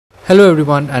Hello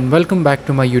everyone and welcome back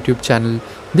to my YouTube channel.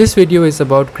 This video is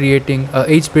about creating a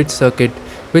H-bridge circuit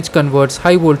which converts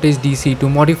high voltage DC to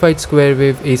modified square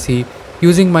wave AC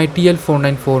using my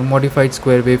TL494 modified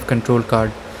square wave control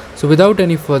card. So without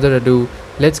any further ado,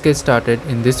 let's get started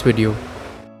in this video.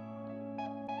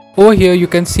 Over here you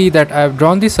can see that I have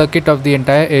drawn the circuit of the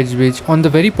entire H-bridge on the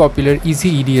very popular Easy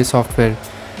EDA software.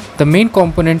 The main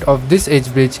component of this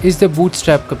H-bridge is the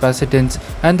bootstrap capacitance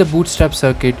and the bootstrap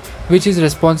circuit, which is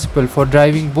responsible for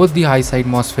driving both the high side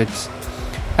MOSFETs.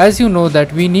 As you know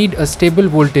that we need a stable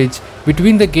voltage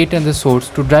between the gate and the source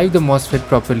to drive the MOSFET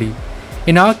properly.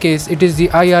 In our case it is the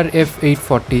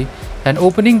IRF840, and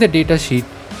opening the datasheet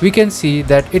we can see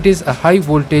that it is a high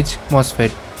voltage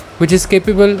MOSFET which is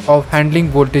capable of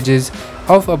handling voltages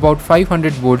of about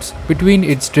 500 volts between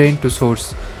its drain to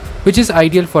source, which is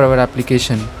ideal for our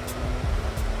application.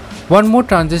 One more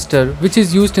transistor which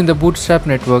is used in the bootstrap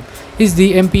network is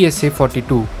the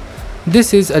MPSA42.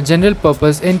 This is a general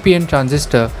purpose NPN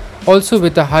transistor, also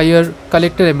with a higher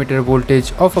collector emitter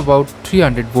voltage of about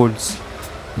 300 volts.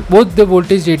 Both the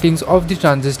voltage ratings of the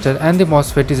transistor and the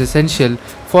MOSFET is essential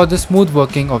for the smooth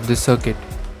working of this circuit.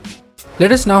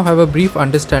 Let us now have a brief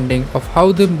understanding of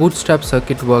how the bootstrap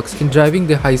circuit works in driving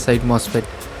the high side MOSFET.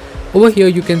 Over here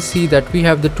you can see that we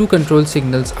have the two control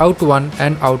signals out1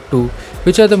 and out2,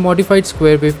 which are the modified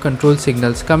square wave control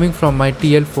signals coming from my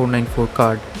TL494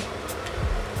 card.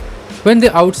 When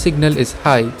the out signal is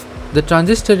high, the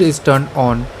transistor is turned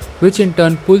on, which in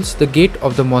turn pulls the gate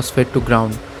of the MOSFET to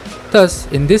ground. Thus,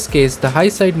 in this case the high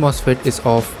side MOSFET is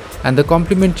off and the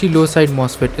complementary low side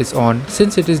MOSFET is on,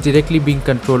 since it is directly being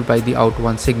controlled by the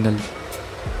out1 signal.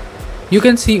 You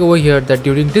can see over here that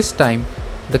during this time,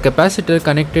 the capacitor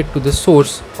connected to the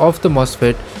source of the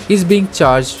MOSFET is being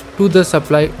charged to the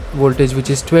supply voltage, which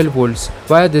is 12 volts,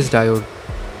 via this diode.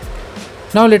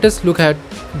 Now let us look at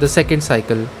the second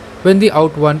cycle when the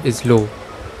out1 is low.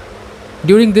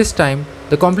 During this time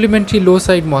the complementary low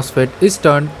side MOSFET is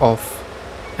turned off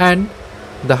and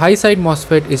the high side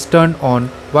MOSFET is turned on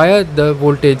via the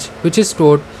voltage which is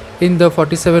stored in the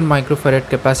 47 microfarad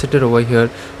capacitor over here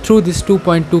through this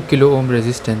 2.2 kilo ohm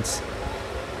resistance.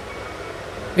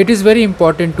 It is very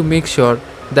important to make sure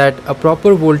that a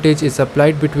proper voltage is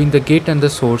applied between the gate and the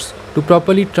source to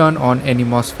properly turn on any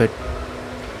MOSFET.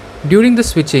 During the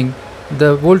switching,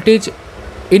 the voltage,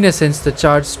 in essence the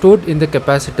charge stored in the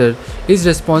capacitor, is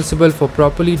responsible for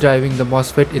properly driving the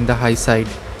MOSFET in the high side.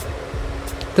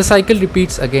 The cycle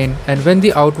repeats again, and when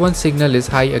the out1 signal is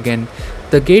high again,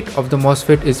 the gate of the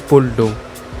MOSFET is pulled low.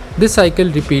 This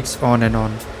cycle repeats on and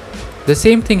on. The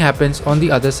same thing happens on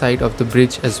the other side of the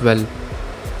bridge as well.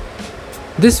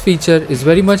 This feature is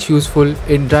very much useful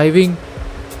in driving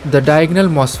the diagonal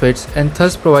MOSFETs and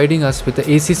thus providing us with the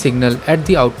AC signal at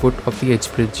the output of the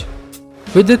H-bridge.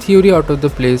 With the theory out of the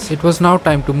place, it was now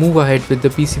time to move ahead with the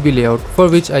PCB layout, for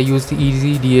which I use the Easy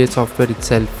EDA software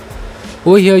itself.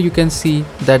 Over here you can see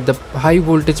that the high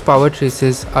voltage power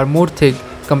traces are more thick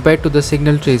compared to the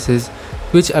signal traces,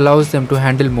 which allows them to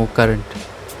handle more current.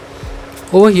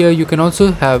 Over here you can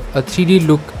also have a 3D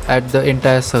look at the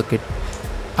entire circuit.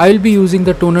 I will be using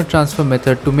the toner transfer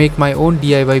method to make my own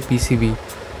DIY PCB.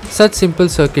 Such simple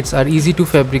circuits are easy to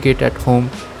fabricate at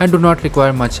home and do not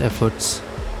require much efforts.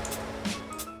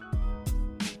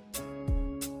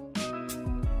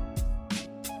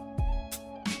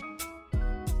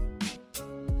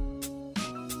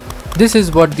 This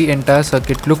is what the entire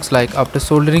circuit looks like after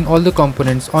soldering all the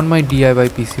components on my DIY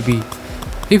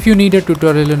PCB. If you need a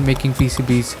tutorial on making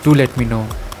PCBs, do let me know.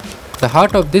 The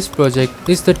heart of this project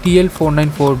is the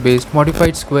TL494 based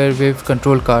modified square wave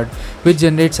control card, which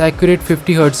generates accurate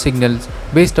 50Hz signals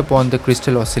based upon the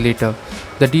crystal oscillator.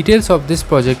 The details of this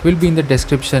project will be in the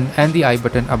description and the I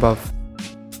button above.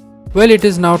 Well, it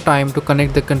is now time to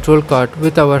connect the control card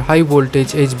with our high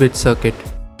voltage H-bridge circuit.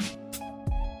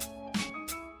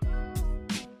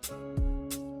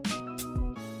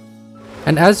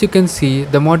 And as you can see,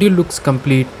 the module looks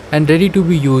complete and ready to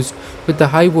be used with the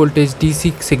high voltage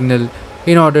DC signal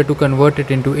in order to convert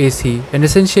it into AC and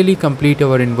essentially complete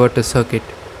our inverter circuit.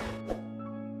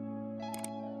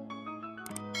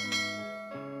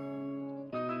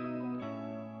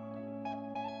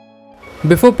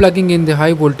 Before plugging in the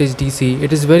high voltage DC,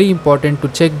 it is very important to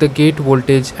check the gate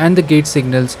voltage and the gate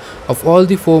signals of all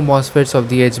the 4 MOSFETs of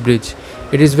the H-bridge.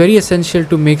 It is very essential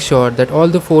to make sure that all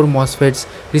the 4 MOSFETs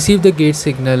receive the gate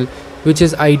signal, which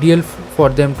is ideal for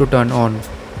them to turn on.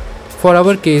 For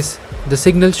our case, the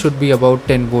signal should be about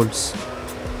 10 volts.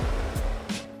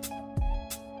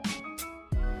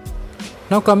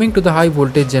 Now coming to the high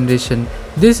voltage generation,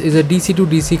 This is a DC to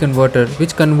DC converter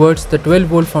which converts the 12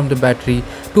 volt from the battery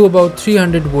to about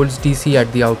 300 volts DC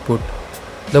at the output.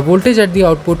 The voltage at the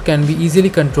output can be easily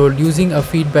controlled using a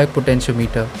feedback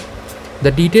potentiometer.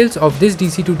 The details of this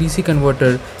DC to DC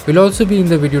converter will also be in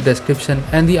the video description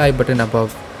and the I button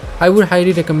above. I would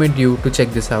highly recommend you to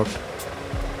check this out.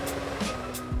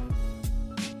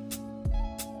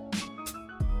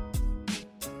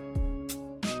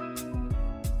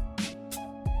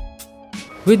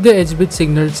 With the edge bit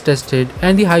signals tested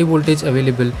and the high voltage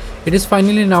available, it is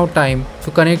finally now time to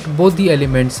connect both the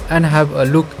elements and have a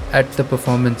look at the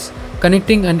performance,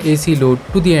 connecting an AC load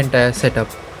to the entire setup.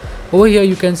 Over here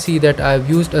you can see that I have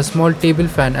used a small table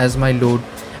fan as my load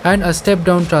and a step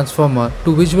down transformer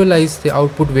to visualize the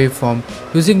output waveform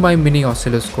using my mini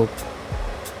oscilloscope.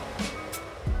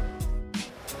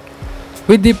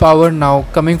 With the power now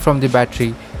coming from the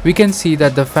battery, we can see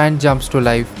that the fan jumps to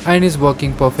life and is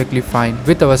working perfectly fine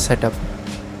with our setup.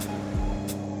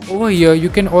 Over here you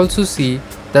can also see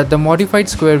that the modified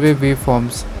square wave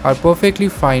waveforms are perfectly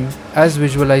fine as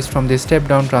visualized from the step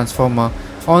down transformer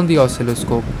on the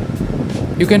oscilloscope.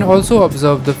 You can also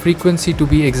observe the frequency to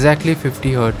be exactly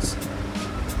 50 Hz.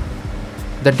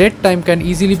 The dead time can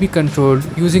easily be controlled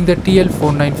using the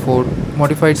TL494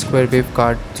 modified square wave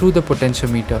card through the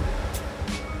potentiometer.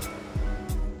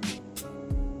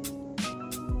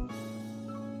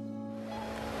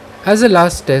 As a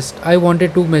last test, I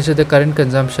wanted to measure the current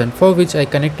consumption, for which I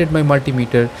connected my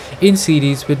multimeter in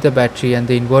series with the battery and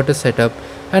the inverter setup,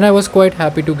 and I was quite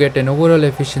happy to get an overall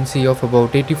efficiency of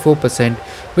about 84%,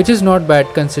 which is not bad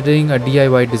considering a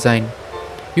DIY design.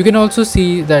 You can also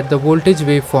see that the voltage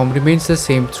waveform remains the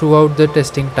same throughout the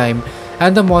testing time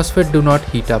and the MOSFET do not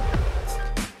heat up.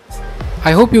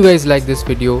 I hope you guys like this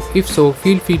video. If so,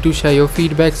 feel free to share your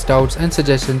feedbacks, doubts and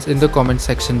suggestions in the comment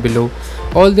section below.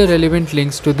 All the relevant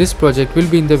links to this project will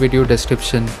be in the video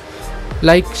description.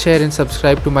 Like, share and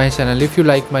subscribe to my channel if you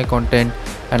like my content,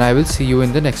 and I will see you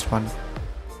in the next one.